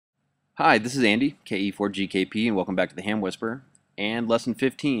Hi, this is Andy, KE4GKP, and welcome back to the Ham Whisperer and Lesson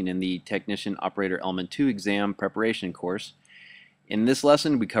 15 in the Technician Operator Element 2 exam preparation course. In this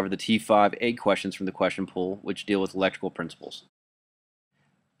lesson, we cover the T5A questions from the question pool, which deal with electrical principles.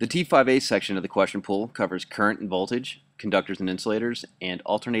 The T5A section of the question pool covers current and voltage, conductors and insulators, and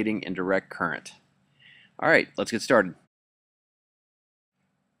alternating and direct current. Alright, let's get started.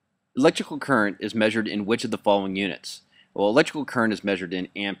 Electrical current is measured in which of the following units? Well, electrical current is measured in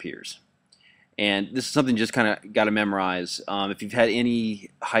amperes. And this is something you just kind of got to memorize. If you've had any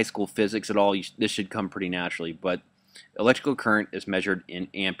high school physics at all, this should come pretty naturally. But electrical current is measured in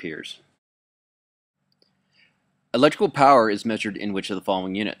amperes. Electrical power is measured in which of the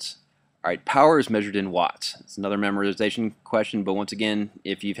following units? All right, power is measured in watts. It's another memorization question, but once again,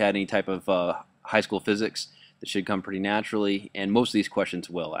 if you've had any type of high school physics, this should come pretty naturally, and most of these questions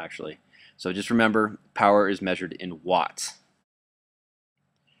will actually. So just remember, power is measured in watts.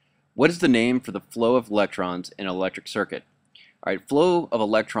 What is the name for the flow of electrons in an electric circuit? All right, flow of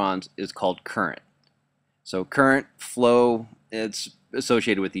electrons is called current. So current, flow, it's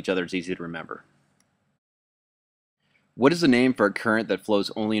associated with each other. It's easy to remember. What is the name for a current that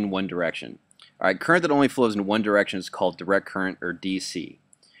flows only in one direction? All right, current that only flows in one direction is called direct current, or DC.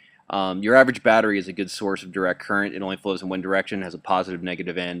 Your average battery is a good source of direct current. It only flows in one direction, has a positive,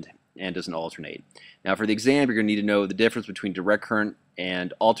 negative end, and doesn't alternate. Now for the exam, you're going to need to know the difference between direct current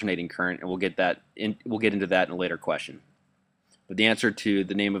and alternating current, and we'll get into that in a later question. But the answer to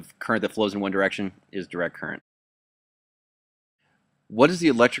the name of current that flows in one direction is direct current. What is the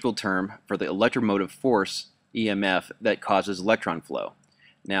electrical term for the electromotive force, EMF, that causes electron flow?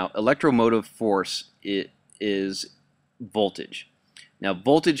 Now, electromotive force is voltage. Now,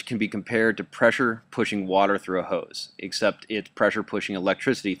 voltage can be compared to pressure pushing water through a hose, except it's pressure pushing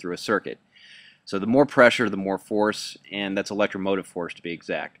electricity through a circuit. So the more pressure, the more force, and that's electromotive force to be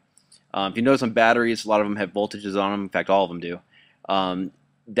exact. If you notice on batteries, a lot of them have voltages on them. In fact, all of them do.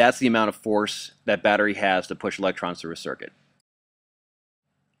 That's the amount of force that battery has to push electrons through a circuit.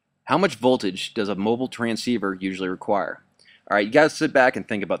 How much voltage does a mobile transceiver usually require? All right, you got to sit back and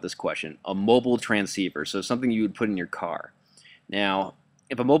think about this question. A mobile transceiver, so something you would put in your car. Now,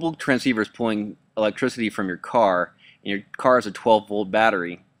 if a mobile transceiver is pulling electricity from your car, and your car has a 12-volt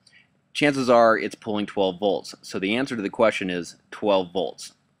battery, chances are it's pulling 12 volts. So the answer to the question is 12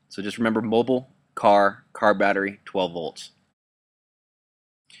 volts. So just remember mobile, car battery, 12 volts.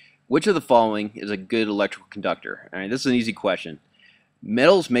 Which of the following is a good electrical conductor? All right, this is an easy question.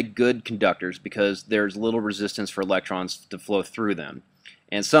 Metals make good conductors because there's little resistance for electrons to flow through them.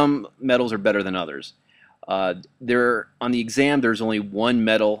 And some metals are better than others. On the exam, there's only one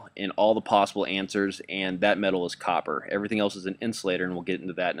metal in all the possible answers, and that metal is copper. Everything else is an insulator, and we'll get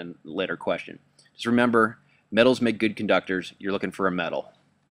into that in a later question. Just remember, metals make good conductors. You're looking for a metal.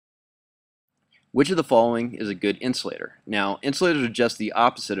 Which of the following is a good insulator? Now, insulators are just the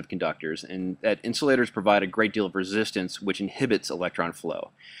opposite of conductors, and that insulators provide a great deal of resistance, which inhibits electron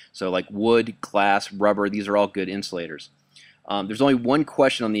flow. So like wood, glass, rubber, these are all good insulators. There's only one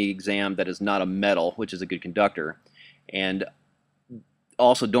question on the exam that is not a metal, which is a good conductor. And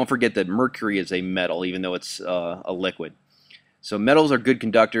also, don't forget that mercury is a metal, even though it's a liquid. So metals are good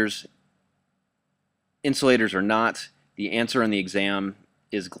conductors. Insulators are not. The answer on the exam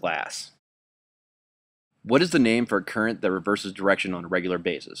is glass. What is the name for a current that reverses direction on a regular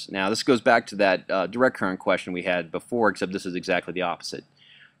basis? Now, this goes back to that direct current question we had before, except this is exactly the opposite.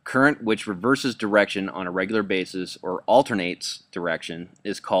 Current which reverses direction on a regular basis or alternates direction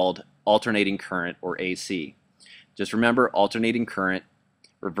is called alternating current, or AC. Just remember, alternating current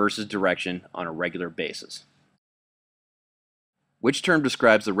reverses direction on a regular basis. Which term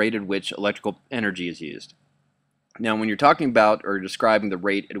describes the rate at which electrical energy is used? Now, when you're talking about or describing the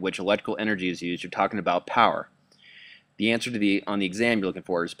rate at which electrical energy is used, you're talking about power. The answer on the exam you're looking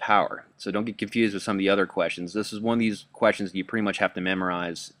for is power. So don't get confused with some of the other questions. This is one of these questions that you pretty much have to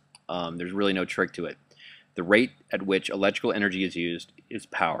memorize. There's really no trick to it. The rate at which electrical energy is used is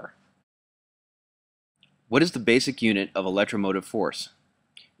power. What is the basic unit of electromotive force?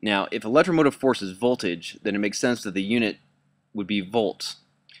 Now, if electromotive force is voltage, then it makes sense that the unit would be volts.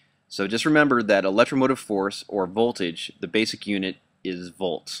 So just remember that electromotive force, or voltage, the basic unit is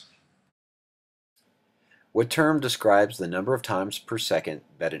volts. What term describes the number of times per second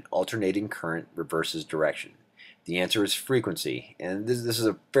that an alternating current reverses direction? The answer is frequency, and this is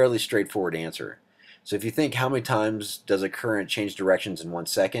a fairly straightforward answer. So if you think how many times does a current change directions in 1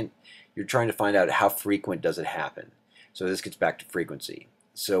 second, you're trying to find out how frequent does it happen. So this gets back to frequency.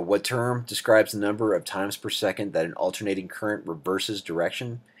 So what term describes the number of times per second that an alternating current reverses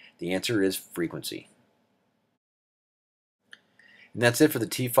direction? The answer is frequency. And that's it for the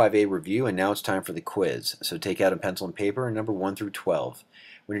T5A review, and now it's time for the quiz. So take out a pencil and paper, and number 1 through 12.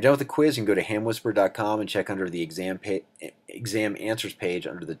 When you're done with the quiz, you can go to hamwhisper.com and check under the exam answers page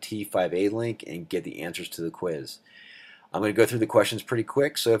under the T5A link and get the answers to the quiz. I'm going to go through the questions pretty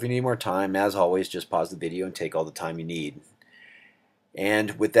quick, so if you need more time, as always, just pause the video and take all the time you need.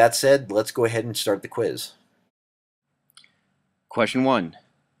 And with that said, let's go ahead and start the quiz. Question 1.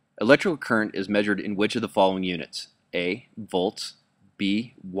 Electrical current is measured in which of the following units? A. Volts,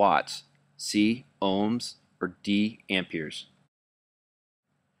 B. Watts, C. Ohms, or D. Amperes?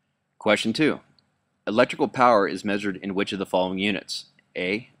 Question 2. Electrical power is measured in which of the following units?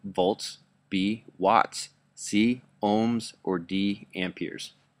 A. Volts, B. Watts, C. Ohms, or D.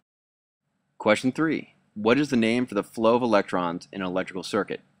 Amperes? Question 3. What is the name for the flow of electrons in an electrical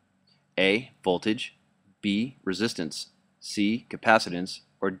circuit? A. Voltage, B. Resistance, C. Capacitance,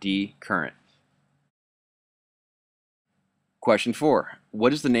 or D. Current? Question 4.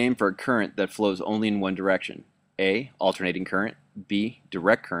 What is the name for a current that flows only in one direction? A. Alternating current, B.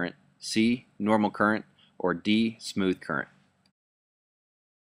 Direct current, C. Normal current, or D. Smooth current?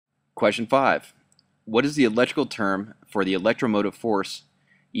 Question 5. What is the electrical term for the electromotive force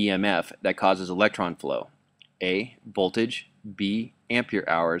EMF that causes electron flow? A. Voltage, B. Ampere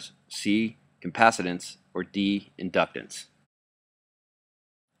hours, C. Capacitance, or D. Inductance?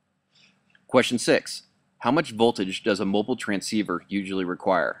 Question 6. How much voltage does a mobile transceiver usually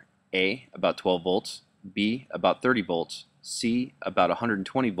require? A. About 12 volts, B. About 30 volts, C. About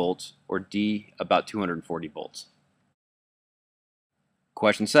 120 volts, or D. About 240 volts?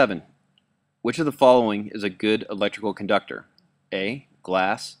 Question 7. Which of the following is a good electrical conductor? A.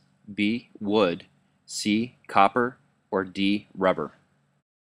 Glass, B. Wood, C. Copper, or D. Rubber?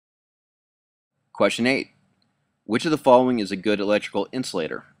 Question 8. Which of the following is a good electrical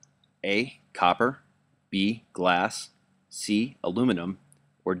insulator? A. Copper, B. Glass, C. Aluminum,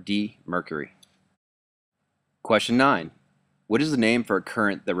 or D. Mercury? Question 9. What is the name for a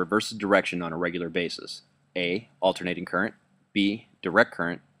current that reverses direction on a regular basis? A. Alternating current, B. Direct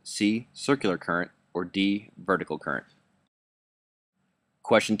current, C. Circular current, or D. Vertical current?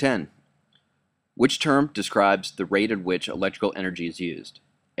 Question 10. Which term describes the rate at which electrical energy is used?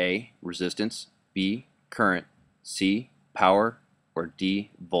 A. Resistance, B. Current, C. Power, or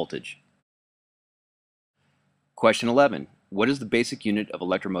D. Voltage? Question 11. What is the basic unit of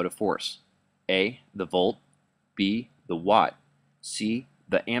electromotive force? A. The volt, B. The watt, C.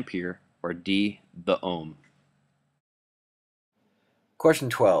 The ampere, or D. The ohm? Question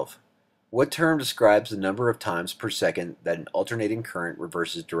 12. What term describes the number of times per second that an alternating current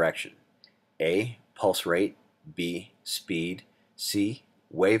reverses direction? A. Pulse rate, B. Speed, C.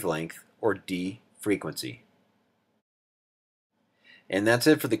 Wavelength, or D. Frequency? And that's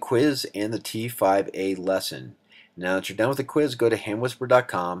it for the quiz and the T5A lesson. Now that you're done with the quiz, go to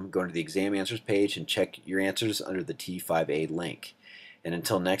hamwhisper.com, go to the exam answers page, and check your answers under the T5A link. And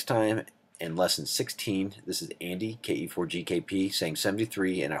until next time, in lesson 16, this is Andy, KE4GKP, saying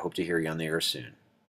 73, and I hope to hear you on the air soon.